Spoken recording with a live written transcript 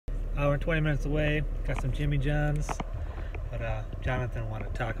hour and 20 minutes away. Got some Jimmy John's, but Jonathan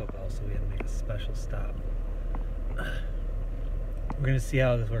wanted Taco Bell, so we had to make a special stop. We're gonna see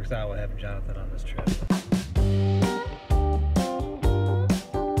how this works out with having Jonathan on this trip.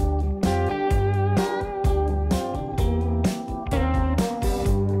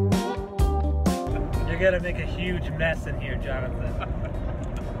 You're gonna make a huge mess in here, Jonathan.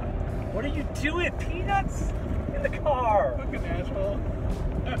 What are you doing? Peanuts in the car. Fucking asshole.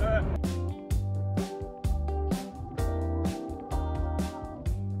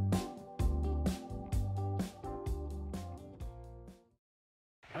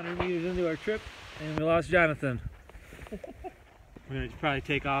 Meters into our trip, and we lost Jonathan. We're gonna probably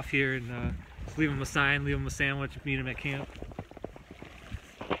take off here and just leave him a sign, leave him a sandwich, meet him at camp.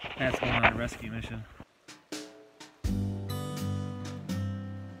 That's going on a rescue mission.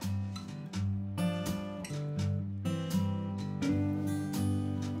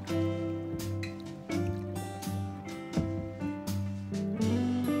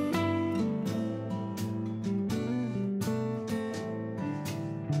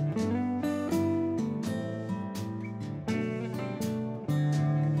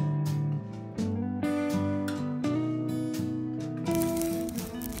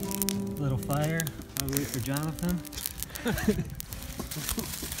 Fire while we wait for Jonathan.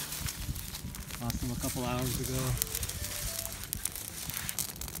 Lost him a couple hours ago.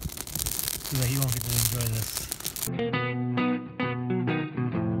 So that he won't get to enjoy this.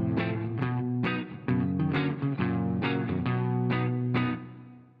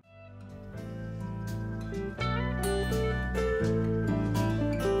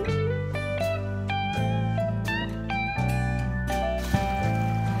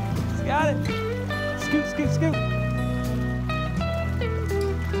 Got it! Scoot, scoot, scoot!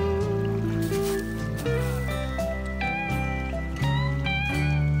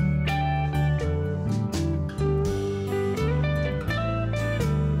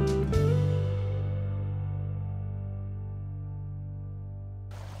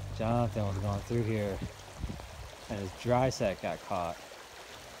 Jonathan was going through here and his dry set got caught.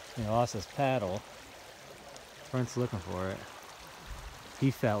 He lost his paddle. Brent's looking for it. He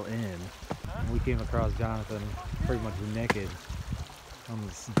fell in, and we came across Jonathan pretty much naked on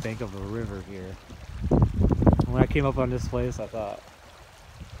this bank of a river here. And when I came up on this place, I thought,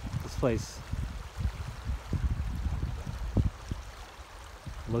 this place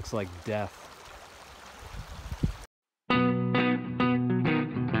looks like death.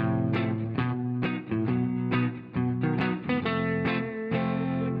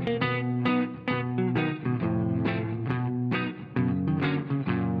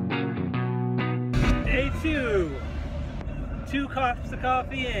 Day 2. 2 cups of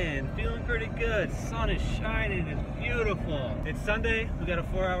coffee in. Feeling pretty good. Sun is shining. It's beautiful. It's Sunday. We got a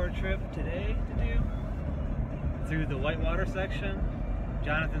 4-hour trip today to do through the whitewater section.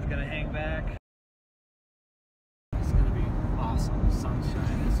 Jonathan's gonna hang back. It's gonna be awesome. Sun's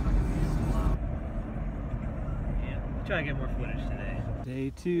shining. It's gonna be beautiful out. Yeah, try to get more footage today.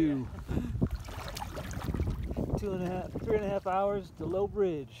 Day 2. 3.5 hours to Low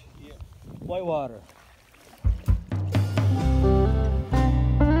Bridge. Yeah. Whitewater.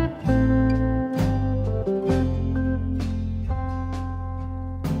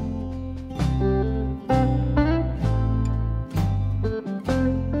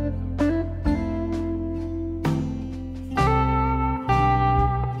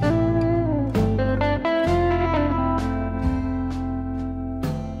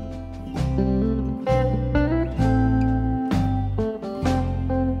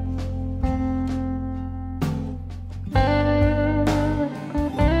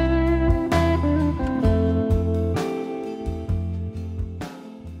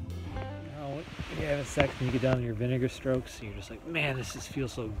 Section you get down to your vinegar strokes and you're just like, man, this just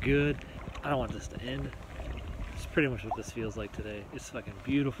feels so good. I don't want this to end. It's pretty much what this feels like today. It's fucking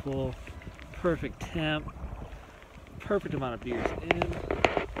beautiful, perfect temp, perfect amount of beers in.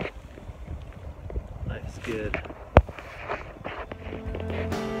 Life's good.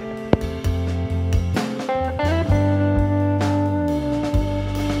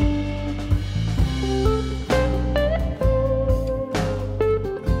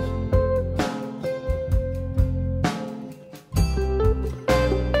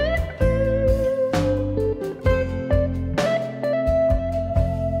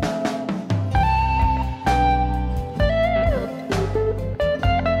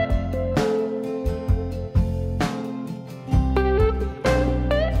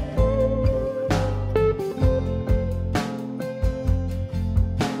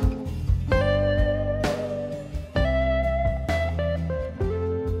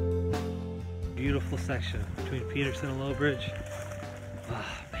 beautiful section between Peterson and Lowbridge.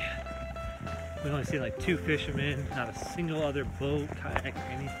 Oh man, we've only seen like 2 fishermen, not a single other boat, kayak,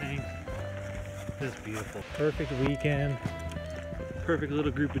 or anything. This is beautiful. Perfect weekend, perfect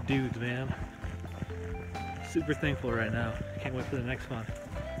little group of dudes, man. Super thankful right now. Can't wait for the next one.